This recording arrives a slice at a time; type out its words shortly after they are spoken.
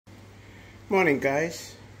Morning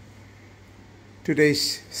guys.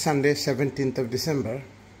 Today's Sunday 17th of December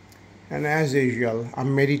and as usual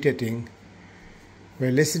I'm meditating.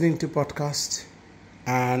 We're listening to podcasts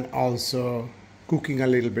and also cooking a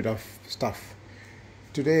little bit of stuff.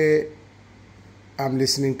 Today I'm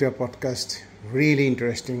listening to a podcast really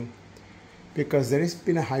interesting because there has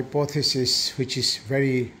been a hypothesis which is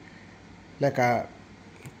very like a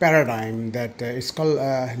paradigm that it's called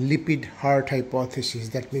a lipid heart hypothesis.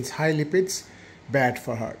 That means high lipids bad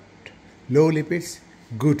for heart, low lipids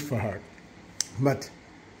good for heart. But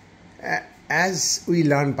as we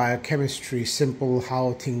learn biochemistry, simple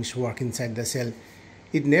how things work inside the cell,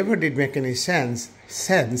 it never did make any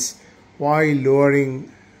sense why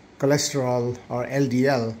lowering cholesterol or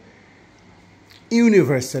LDL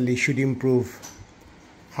universally should improve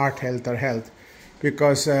heart health or health,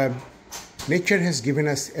 because nature has given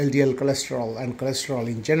us LDL cholesterol and cholesterol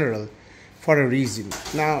in general for a reason.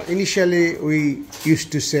 Now, initially we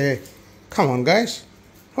used to say, come on guys,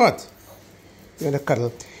 what? You're gonna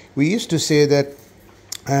cuddle. We used to say that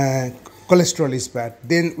cholesterol is bad.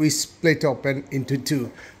 Then we split open into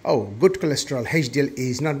two. Oh, good cholesterol, HDL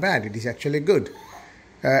is not bad, it is actually good.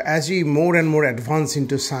 As we more and more advance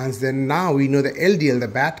into science, then now we know the LDL, the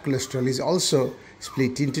bad cholesterol, is also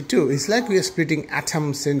split into two. It's like we are splitting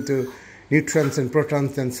atoms into neutrons and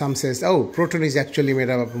protons, and some says, oh, proton is actually made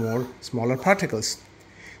up of more smaller particles.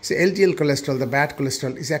 So LDL cholesterol, the bad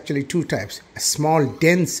cholesterol, is actually two types. A small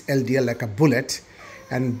dense LDL like a bullet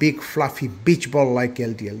and big fluffy beach ball like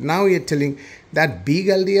LDL. Now we are telling that big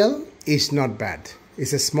LDL is not bad.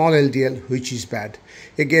 It's a small LDL which is bad.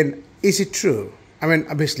 Again, is it true? I mean,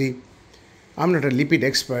 obviously, I'm not a lipid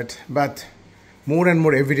expert, but more and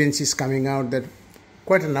more evidence is coming out that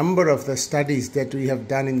quite a number of the studies that we have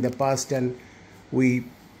done in the past, and we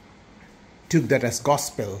took that as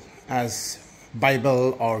gospel, as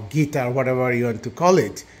Bible or Gita, or whatever you want to call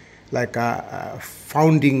it, like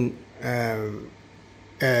founding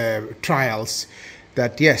trials,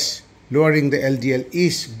 that yes, lowering the LDL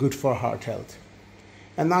is good for heart health.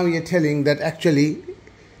 And now you're telling that actually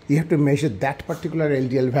you have to measure that particular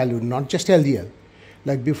LDL value, not just LDL.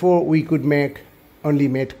 Like before we could only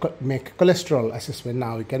make cholesterol assessment.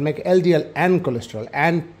 Now we can make LDL and cholesterol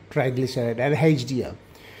and triglyceride and HDL.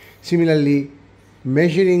 Similarly,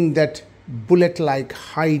 measuring that bullet-like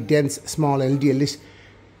high dense small LDL is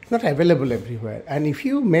not available everywhere. And if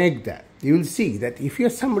you make that, you will see that if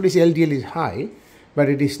somebody's LDL is high, but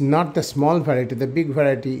it is not the small variety, the big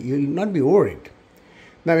variety, you will not be worried.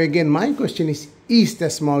 Now again, my question is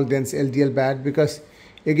the small dense LDL bad? Because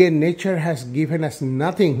again, nature has given us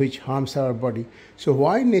nothing which harms our body. So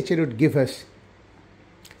why nature would give us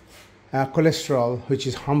cholesterol which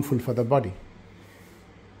is harmful for the body?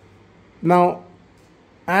 Now,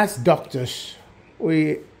 as doctors,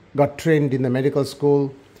 we got trained in the medical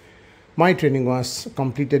school. My training was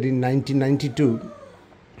completed in 1992.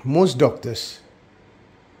 Most doctors,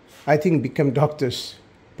 I think, become doctors,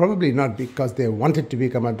 probably not because they wanted to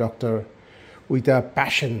become a doctor with a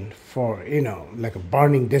passion for, like a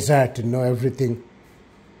burning desire to know everything.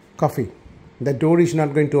 Coffee. The door is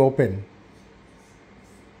not going to open.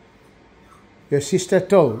 Your sister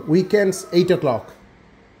told, weekends 8 o'clock.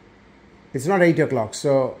 It's not 8 o'clock,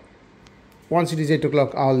 so once it is 8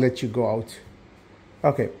 o'clock, I'll let you go out.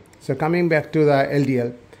 Okay, so coming back to the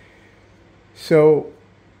LDL. So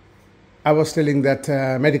I was telling that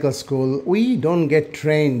medical school, we don't get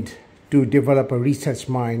trained to develop a research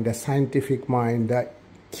mind, a scientific mind, a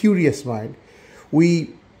curious mind.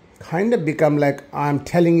 We kind of become like, I'm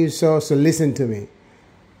telling you so listen to me.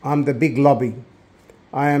 I'm the big lobby.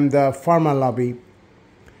 I am the pharma lobby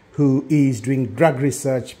who is doing drug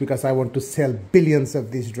research because I want to sell billions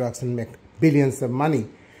of these drugs and make billions of money.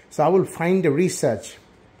 So I will find a research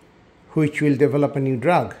which will develop a new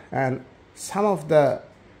drug. And some of the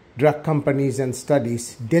drug companies and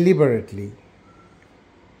studies deliberately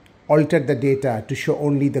altered the data to show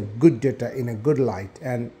only the good data in a good light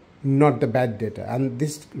and not the bad data. And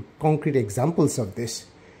these concrete examples of this,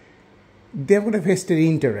 they would have vested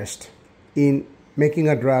interest in making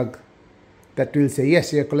a drug that will say,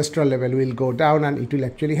 yes, your cholesterol level will go down and it will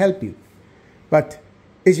actually help you. But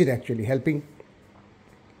is it actually helping?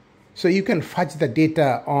 So you can fudge the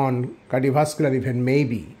data on cardiovascular event,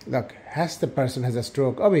 maybe. Look, the person has a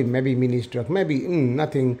stroke, or maybe mini stroke, maybe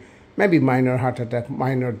nothing, maybe minor heart attack,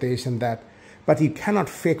 minor this and that. But you cannot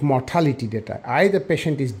fake mortality data. Either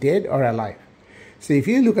patient is dead or alive. So if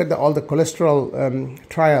you look at all the cholesterol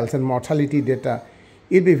trials and mortality data,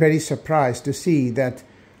 you'll be very surprised to see that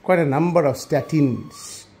quite a number of statin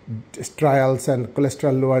trials and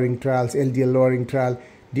cholesterol lowering trials, LDL lowering trial,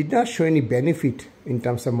 did not show any benefit in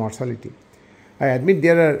terms of mortality. I admit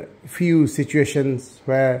there are few situations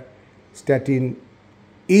where statin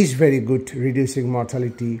is very good reducing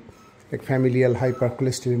mortality, like familial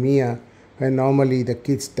hypercholesterolemia, where normally the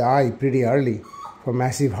kids die pretty early for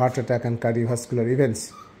massive heart attack and cardiovascular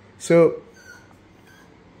events. So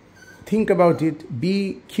think about it,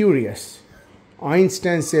 be curious.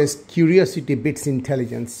 Einstein says curiosity beats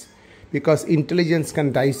intelligence, because intelligence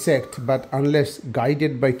can dissect, but unless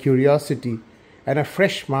guided by curiosity and a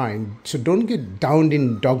fresh mind. So don't get down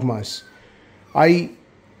in dogmas. I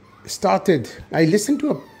listened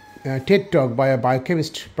to a TED talk by a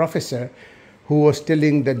biochemist professor who was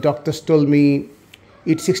telling that doctors told me,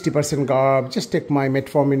 eat 60% carb, just take my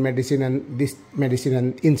metformin medicine and this medicine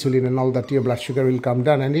and insulin and all that, your blood sugar will come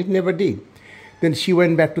down, and it never did. Then she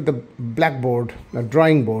went back to the blackboard, the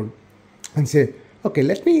drawing board, and said, okay,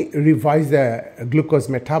 let me revise the glucose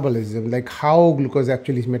metabolism, like how glucose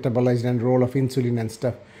actually is metabolized and role of insulin and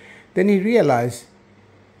stuff. Then he realized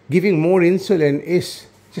giving more insulin is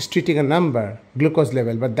just treating a number, glucose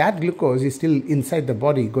level, but that glucose is still inside the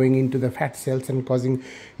body, going into the fat cells and causing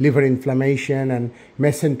liver inflammation and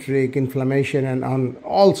mesenteric inflammation and on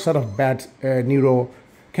all sort of bad neurochemicals,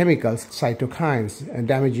 cytokines, and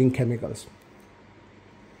damaging chemicals.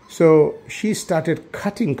 So she started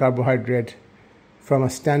cutting carbohydrate from a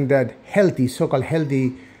standard healthy, so-called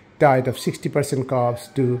healthy diet of 60%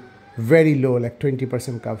 carbs to very low, like 20%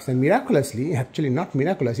 carbs. And miraculously, actually not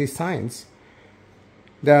miraculous, it's science,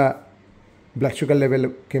 the blood sugar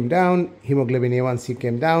level came down, hemoglobin A1C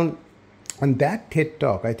came down. And that TED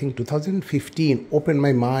talk, I think 2015, opened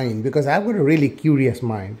my mind, because I've got a really curious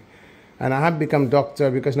mind. And I have become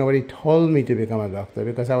doctor because nobody told me to become a doctor,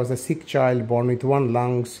 because I was a sick child born with one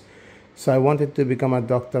lungs. So I wanted to become a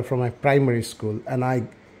doctor from my primary school. And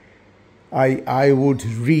I would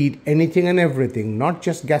read anything and everything, not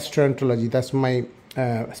just gastroenterology, that's my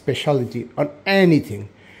specialty, on anything.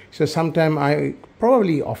 So sometimes I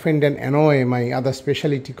probably offend and annoy my other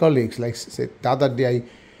specialty colleagues. Like say, the other day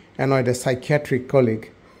I annoyed a psychiatric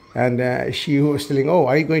colleague, and she was telling, oh,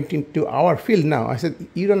 are you going into our field now? I said,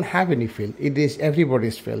 you don't have any field. It is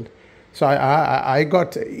everybody's field. So I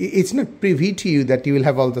got, it's not privy to you that you will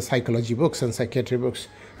have all the psychology books and psychiatry books.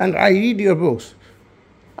 And I read your books.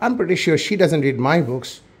 I'm pretty sure she doesn't read my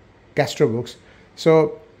books, gastro books.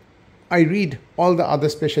 So I read all the other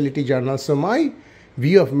specialty journals. So my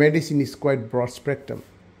view of medicine is quite broad spectrum.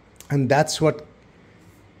 And that's what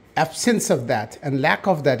absence of that and lack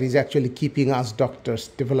of that is actually keeping us doctors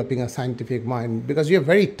developing a scientific mind, because we are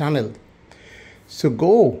very tunneled. So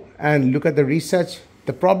go and look at the research.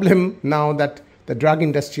 The problem now that the drug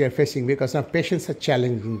industry are facing, because now patients are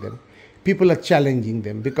challenging them. People are challenging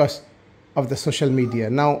them because of the social media.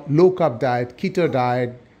 Now low carb diet, keto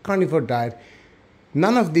diet, carnivore diet,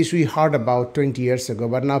 none of this we heard about 20 years ago,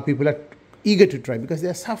 but now people are eager to try because they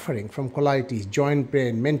are suffering from colitis, joint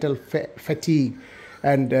pain, mental fatigue,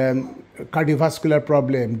 and cardiovascular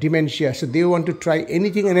problem, dementia. So they want to try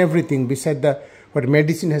anything and everything beside what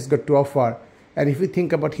medicine has got to offer. And if you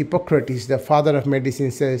think about Hippocrates, the father of medicine,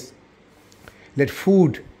 says, let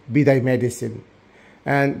food be thy medicine.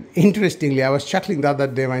 And interestingly, I was chuckling the other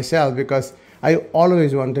day myself, because I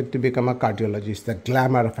always wanted to become a cardiologist, the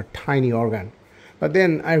glamour of a tiny organ. But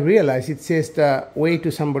then I realized it says the way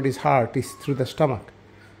to somebody's heart is through the stomach.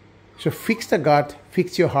 So fix the gut,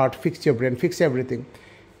 fix your heart, fix your brain, fix everything.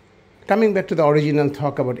 Coming back to the original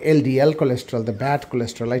talk about LDL cholesterol, the bad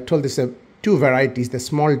cholesterol, I told this two varieties, the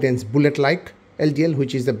small, dense, bullet-like LDL,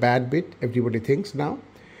 which is the bad bit, everybody thinks now.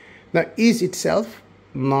 Now, is itself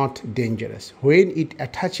not dangerous. When it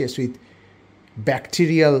attaches with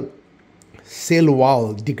bacterial cell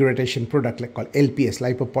wall degradation product, like called LPS,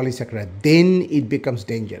 lipopolysaccharide, then it becomes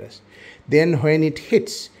dangerous. Then when it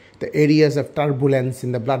hits the areas of turbulence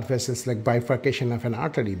in the blood vessels, like bifurcation of an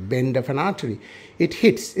artery, bend of an artery, it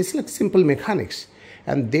hits. It's like simple mechanics.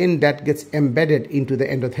 And then that gets embedded into the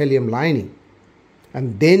endothelium lining.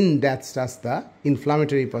 And then that starts the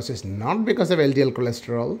inflammatory process, not because of LDL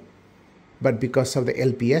cholesterol, but because of the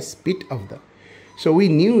LPS bit of the. So we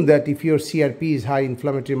knew that if your CRP is high,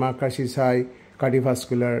 inflammatory markers is high,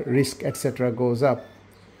 cardiovascular risk, etc. goes up.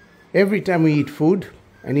 Every time we eat food,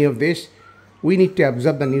 any of this, we need to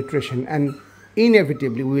absorb the nutrition, and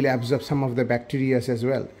inevitably we will absorb some of the bacteria as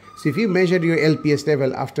well. So if you measure your LPS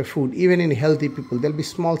level after food, even in healthy people, there'll be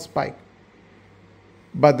small spike.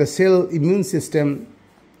 But the cell immune system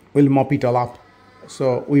will mop it all up.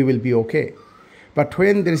 So we will be okay. But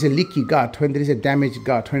when there is a leaky gut, when there is a damaged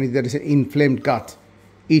gut, when there is an inflamed gut,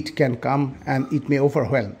 it can come and it may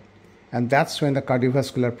overwhelm. And that's when the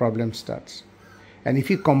cardiovascular problem starts. And if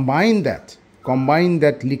you combine that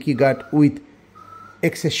leaky gut with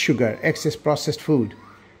excess sugar, excess processed food,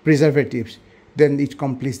 preservatives, then it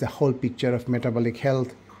completes the whole picture of metabolic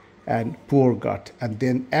health and poor gut, and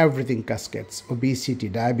then everything cascades: obesity,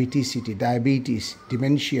 diabetes,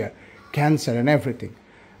 dementia, cancer, and everything.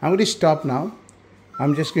 I'm going to stop now.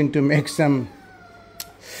 I'm just going to make some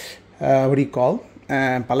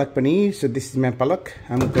palak paneer. So this is my palak.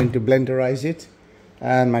 I'm going to blenderize it,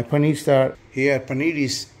 and my paneers are here. Paneer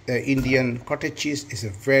is Indian cottage cheese. Is a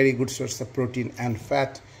very good source of protein and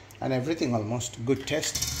fat and everything, almost good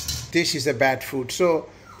taste. This is a bad food, so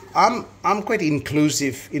I'm quite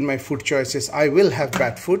inclusive in my food choices. I will have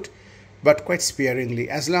bad food, but quite sparingly.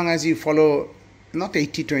 As long as you follow not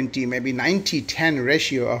 80-20, maybe 90-10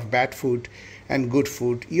 ratio of bad food and good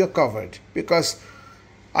food, you're covered. Because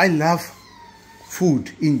I love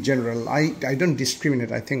food in general. I don't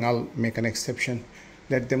discriminate. I think I'll make an exception.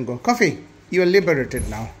 Let them go. Coffee, you are liberated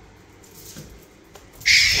now.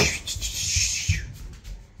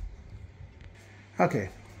 Okay.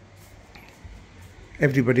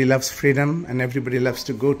 Everybody loves freedom, and everybody loves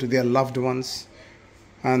to go to their loved ones,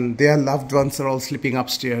 and their loved ones are all sleeping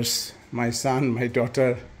upstairs. My son, my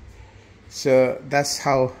daughter. So that's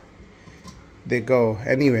how they go.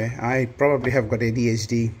 Anyway, I probably have got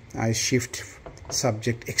ADHD. I shift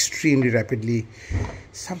subject extremely rapidly.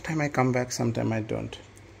 Sometime I come back, sometime I don't.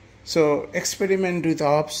 So experiment with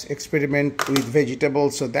herbs, experiment with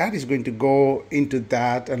vegetables. So that is going to go into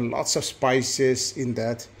that, and lots of spices in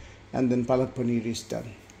that. And then palak paneer is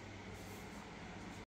done.